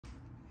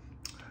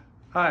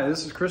Hi,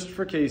 this is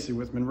Christopher Casey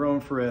with Monroe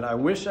and FLIR. I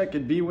wish I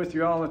could be with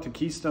you all at the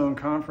Keystone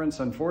conference.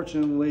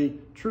 Unfortunately,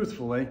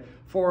 truthfully,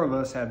 4 of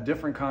us have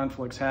different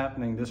conflicts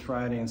happening this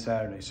Friday and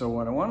Saturday. So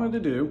what I wanted to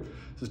do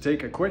is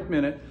take a quick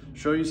minute,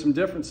 show you some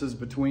differences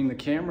between the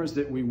cameras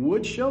that we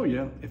would show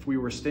you if we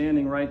were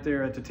standing right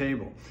there at the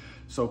table.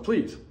 So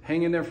please,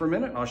 hang in there for a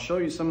minute. I'll show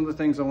you some of the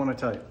things I want to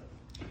tell you.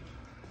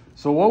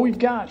 So what we've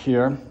got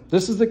here,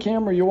 this is the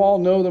camera you all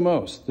know the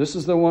most. This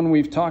is the one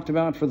we've talked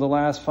about for the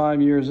last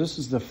 5 years. This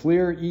is the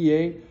FLIR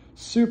E8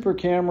 super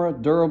camera,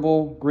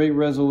 durable, great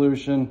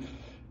resolution.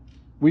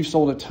 We've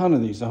sold a ton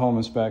of these to home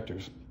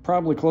inspectors,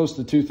 probably close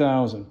to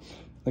 2,000.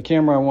 The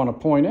camera I want to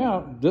point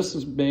out, this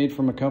is made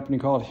from a company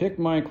called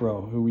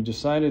HIKMicro, who we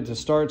decided to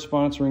start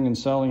sponsoring and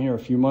selling here a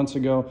few months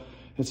ago.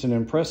 It's an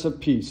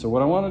impressive piece. So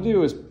what I want to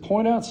do is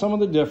point out some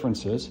of the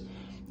differences.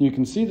 You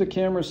can see the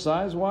cameras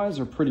size-wise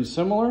are pretty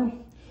similar.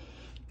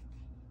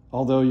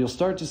 Although you'll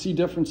start to see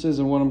differences,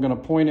 and what I'm going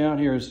to point out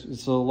here is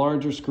it's a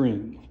larger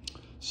screen.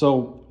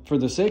 So for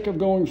the sake of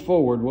going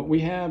forward, what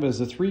we have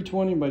is a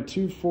 320 by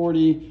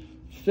 240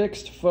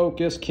 fixed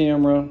focus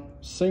camera,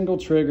 single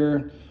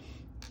trigger,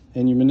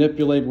 and you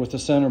manipulate with the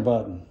center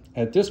button.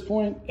 At this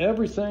point,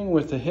 everything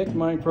with the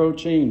HIKMicro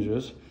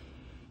changes.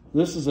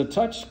 This is a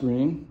touch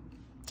screen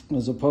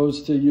as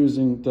opposed to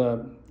using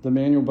the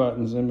manual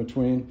buttons in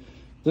between.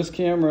 This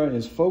camera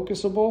is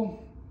focusable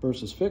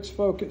versus fixed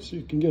focus.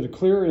 You can get a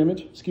clearer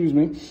image,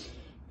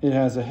 It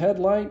has a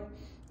headlight,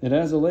 it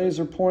has a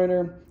laser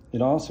pointer,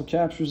 it also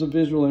captures a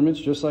visual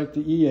image just like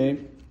the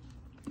E8,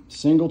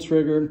 single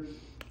trigger,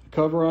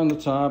 cover on the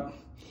top.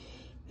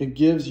 It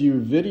gives you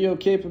video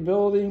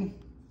capability,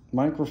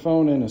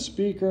 microphone and a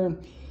speaker,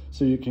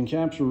 so you can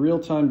capture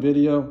real-time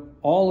video.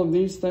 All of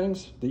these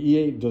things, the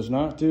E8 does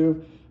not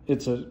do.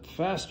 It's a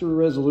faster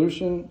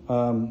resolution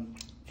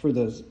for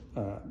the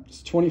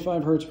it's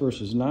 25 hertz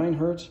versus 9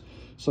 hertz.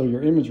 So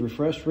your image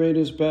refresh rate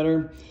is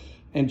better,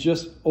 and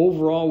just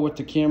overall what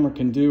the camera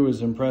can do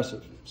is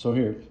impressive. So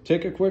here,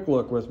 take a quick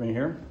look with me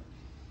here.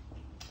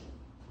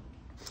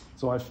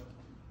 So I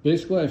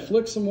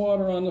flick some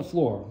water on the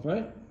floor,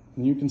 right?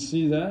 And you can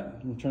see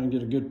that. I'm trying to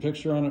get a good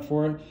picture on it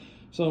for you.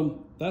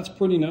 So that's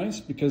pretty nice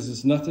because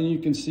it's nothing you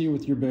can see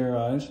with your bare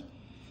eyes.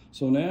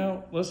 So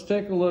now let's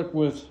take a look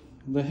with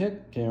the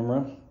HIK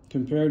camera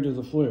compared to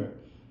the FLIR.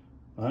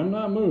 I'm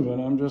not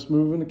moving, I'm just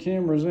moving the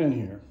cameras in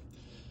here.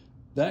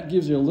 That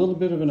gives you a little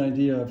bit of an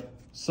idea of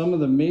some of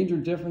the major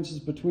differences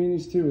between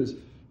these two. Is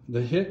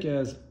the HIK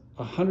has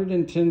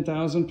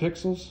 110,000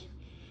 pixels,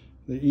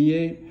 the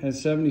E8 has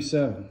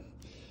 77.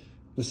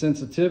 The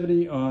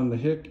sensitivity on the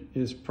HIK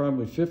is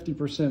probably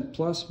 50%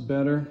 plus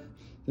better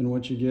than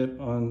what you get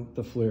on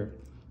the FLIR.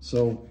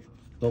 So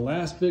the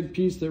last big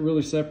piece that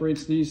really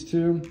separates these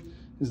two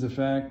is the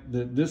fact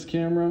that this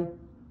camera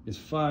is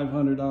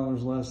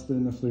 $500 less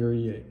than the FLIR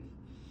E8.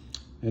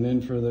 And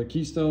then for the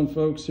Keystone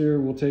folks here,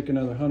 we'll take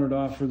another 100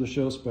 off for the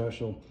show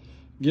special.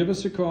 Give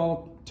us a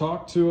call,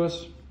 talk to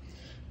us.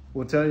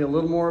 We'll tell you a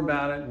little more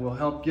about it. We'll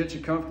help get you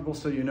comfortable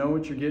so you know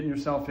what you're getting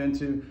yourself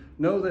into.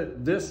 Know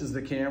that this is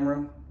the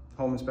camera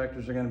home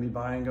inspectors are going to be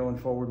buying going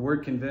forward. We're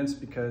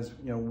convinced because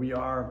we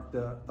are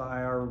the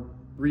IR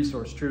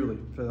resource truly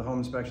for the home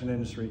inspection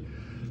industry.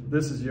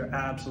 This is your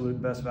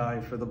absolute best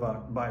value for the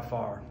buck by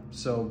far.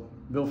 So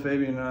Bill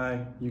Fabian and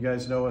I, you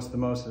guys know us the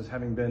most as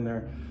having been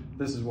there.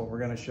 This is what we're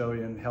going to show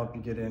you and help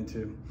you get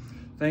into.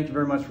 Thank you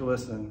very much for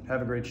listening.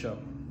 Have a great show.